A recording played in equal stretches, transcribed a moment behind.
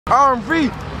R&B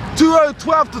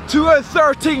 2012 to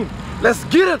 2013. Let's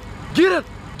get it, get it,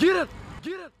 get it,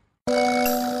 get it.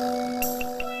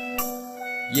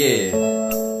 Yeah.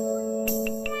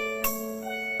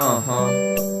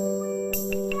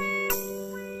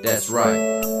 That's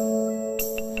right.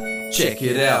 Check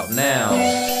it out now.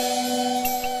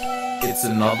 It's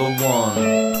another one.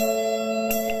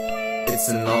 It's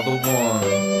another one.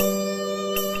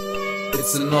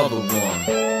 It's another one.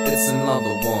 It's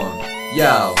another one.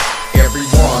 Yo,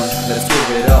 everyone, let's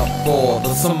give it up for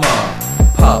the summer.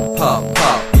 Pop, pop,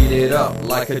 pop, beat it up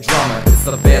like a drummer. It's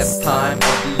the best time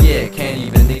of the year. Can't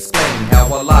even explain how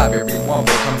alive everyone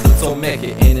becomes. It's so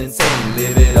mega and insane.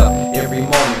 Live it up every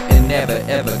moment and never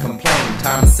ever complain.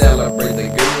 Time to celebrate the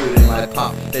good and like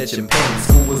pop that champagne.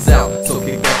 School was out, so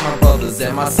kick back my brothers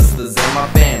and my sisters and my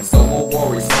fans. No more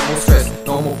worries, no more stress,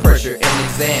 no more pressure and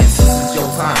exams. This is your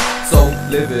time, so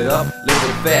live it up, live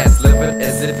it fast. Live it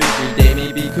as if every day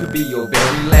maybe could be your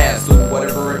very last. Do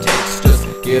whatever it takes, just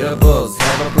get a buzz,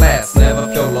 have a blast. Never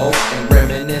feel low and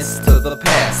reminisce to the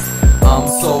past. I'm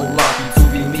so lucky to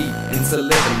be me and to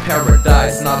live in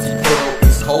paradise. Ngati, Porou,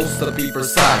 East Coast to be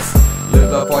precise.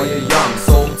 Live up while you're young,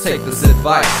 so take this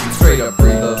advice and straight up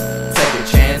breather. Take a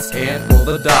chance and roll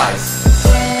the dice.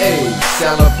 Hey,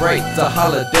 celebrate the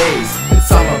holidays. It's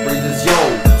summer breezes, yo,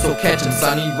 so catching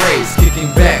sunny rays. Kicking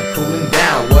back, cooling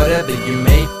down, whatever you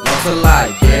may want to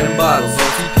like. Getting bottles,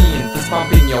 OTP and fist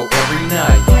pumping, yo, every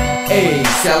night. Hey,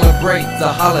 celebrate the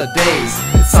holidays.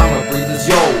 It's summer breezes,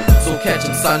 yo, so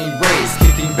catching sunny rays.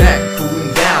 Kicking back,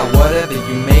 cooling down, whatever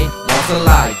you may want to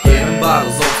like. Getting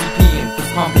bottles, OTP and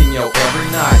fist pumping, yo, every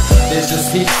night. There's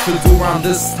just heaps to do around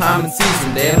this time and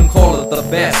season. They don't call it the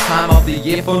best time of the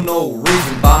year for no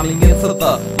reason. Bombing into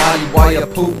the mighty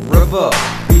Waipiro River,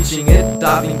 beaching it,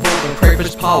 diving for the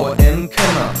crayfish power in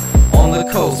Kenya. On the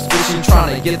coast, fishing,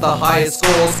 trying to get the highest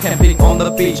scores. Camping on the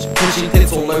beach, fishing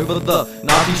hits all over the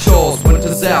Ngati shores.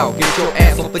 Winter's out, get your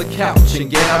ass off the couch and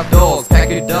get outdoors. Pack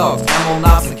your dogs, ammo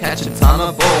knives and catch a ton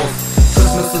of balls.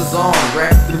 Christmas is on,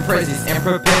 wrapped in presents and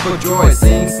prepare for joy.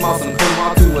 Sing, smiles and come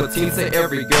out to a team, say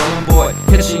every girl and boy.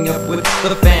 Catching up with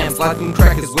the fams, lighting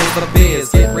crackers with the beers.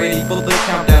 Get ready for the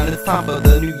countdown, it's time for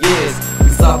the New Year's. We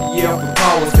start the year off with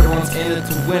powers, everyone's in it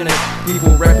to win it.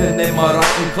 People rapping their mud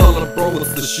art in color, bro,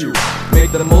 it's the shoe.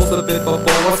 Make the most of it before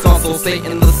it's gone, so stay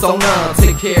in the sauna.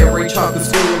 Take care, Ray Chocolate's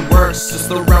doing works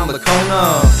just around the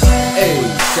corner. Hey,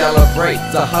 celebrate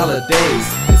the holidays.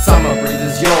 It's summer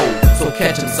breezes, yo, so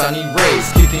catching sunny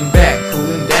rays. Kicking back,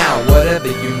 cooling down, whatever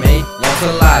you may want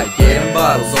to like. Getting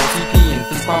bottles, OTP and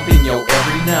fist pumping, yo,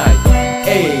 every night.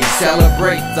 Hey,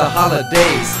 celebrate the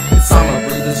holidays. It's summer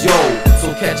breezes, yo,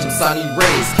 so catching sunny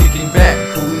rays. Kicking back,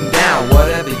 cooling down,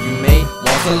 whatever you may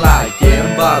want to like.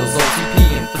 Getting bottles, OTP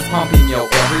and fist pumping, yo,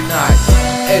 every night.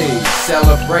 Hey,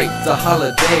 celebrate the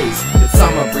holidays. It's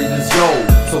summer breezes, yo,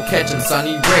 so catching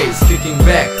sunny rays. Kicking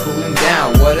back, cooling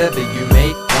down, whatever you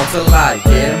may want to like.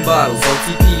 Getting bottles,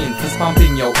 OTP and fist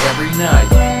pumping, yo, every night.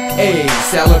 Hey,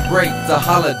 celebrate the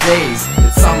holidays.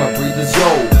 It's summer breezes,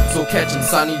 yo, so catching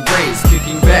sunny rays.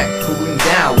 Kicking back, cooling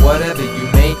down, whatever you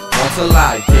may want to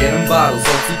like. Getting bottles,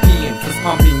 OTP and fist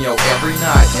pumping, yo, every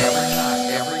night. Every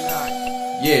night, every night.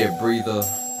 Yeah, breather.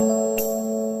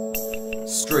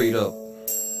 Straight up.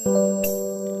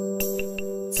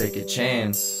 Take a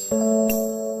chance.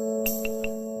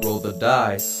 Roll the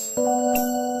dice.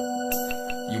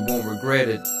 You won't regret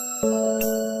it.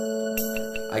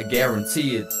 I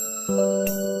guarantee it.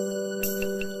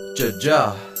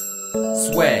 Ja-ja.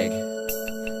 Swag.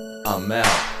 I'm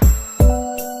out.